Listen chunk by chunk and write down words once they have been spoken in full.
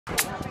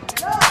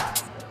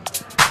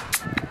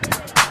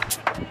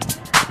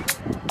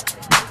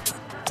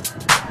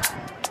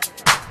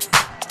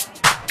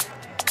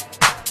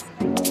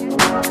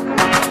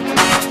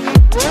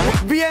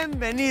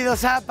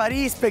Bienvenidos a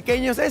París,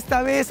 pequeños.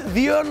 Esta vez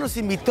Dior nos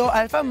invitó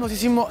al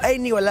famosísimo e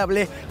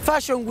inigualable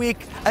Fashion Week.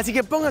 Así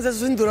que pónganse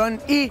su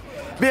cinturón y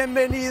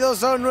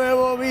bienvenidos a un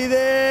nuevo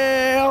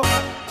video.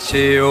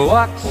 She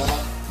walks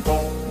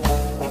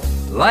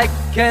like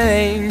an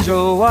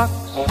angel walks.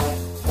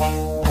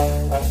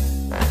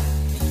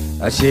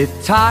 She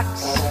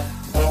talks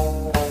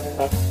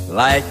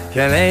like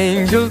an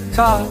angel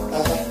talks.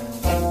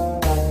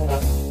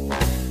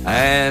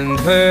 And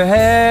her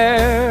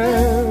hair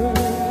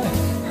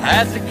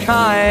has a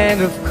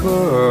kind of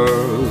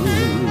curl.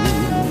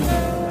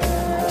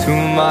 To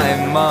my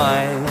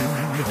mind,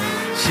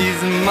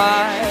 she's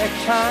my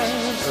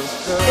kind of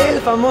girl.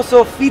 El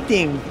famoso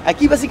fitting.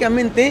 Aquí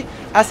básicamente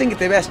hacen que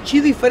te veas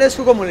chido y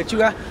fresco como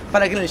lechuga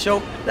para que en el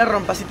show la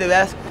rompas y te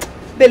veas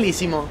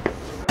belísimo.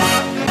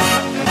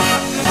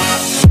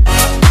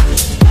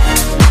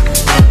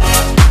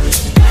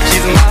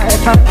 She's my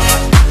kind.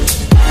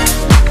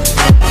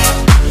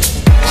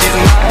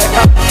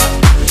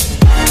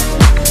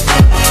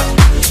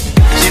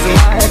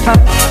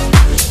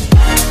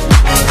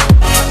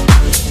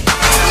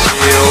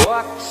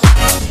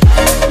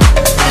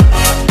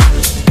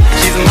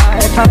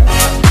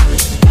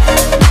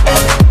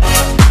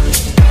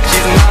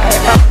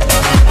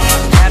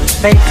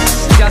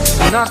 Face just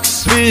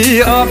knocks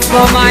me off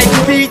of my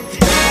feet.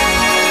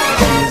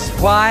 She's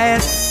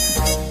white,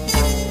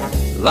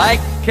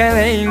 like an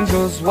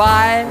angel's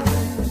white,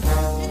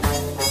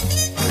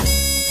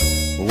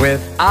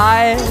 with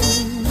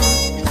eyes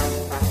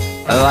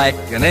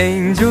like an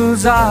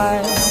angel's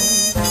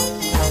eyes,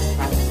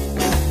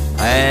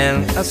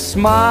 and a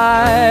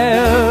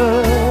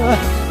smile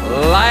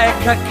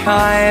like a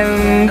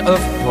kind of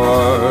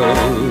pearl.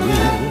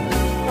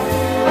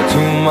 To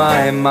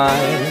my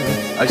mind,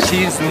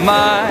 she's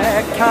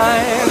my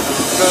kind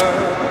of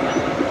girl.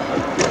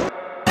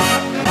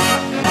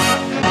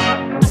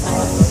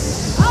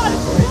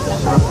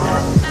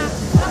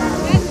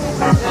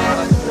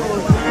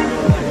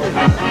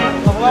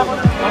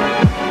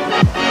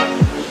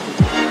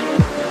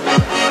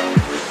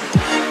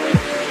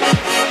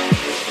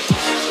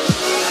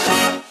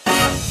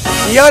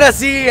 Y ahora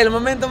sí, el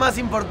momento más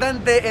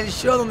importante, el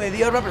show donde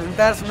Dior va a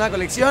presentar su nueva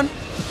colección.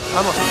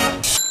 Vamos. She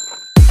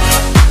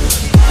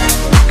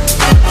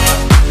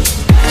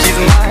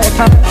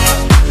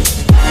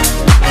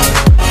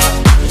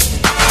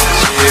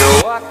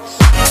walks.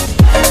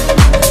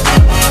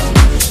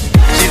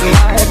 She's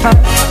my kind.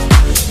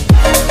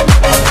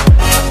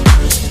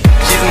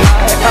 She's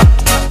my kind.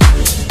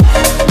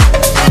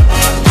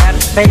 That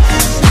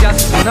face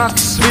just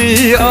knocks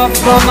me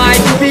off of my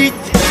feet.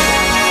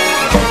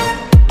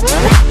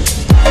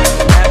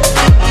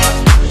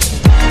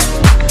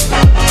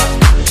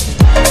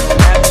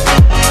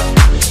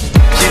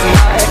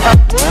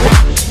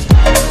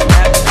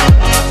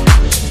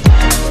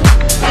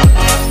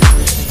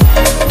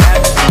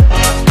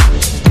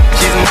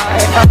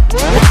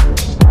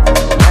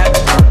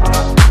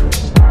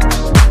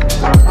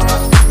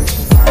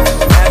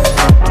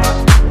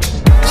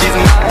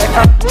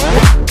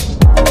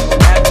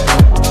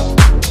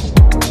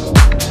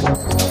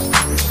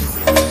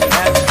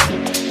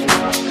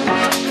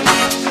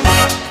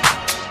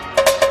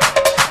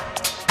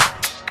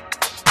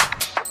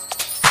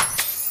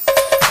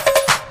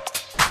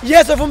 Y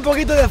eso fue un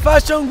poquito de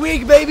Fashion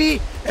Week, baby.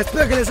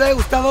 Espero que les haya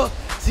gustado.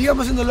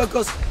 Sigamos siendo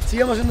locos,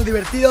 sigamos siendo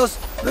divertidos.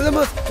 Nos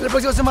vemos en la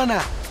próxima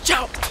semana.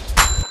 ¡Chao!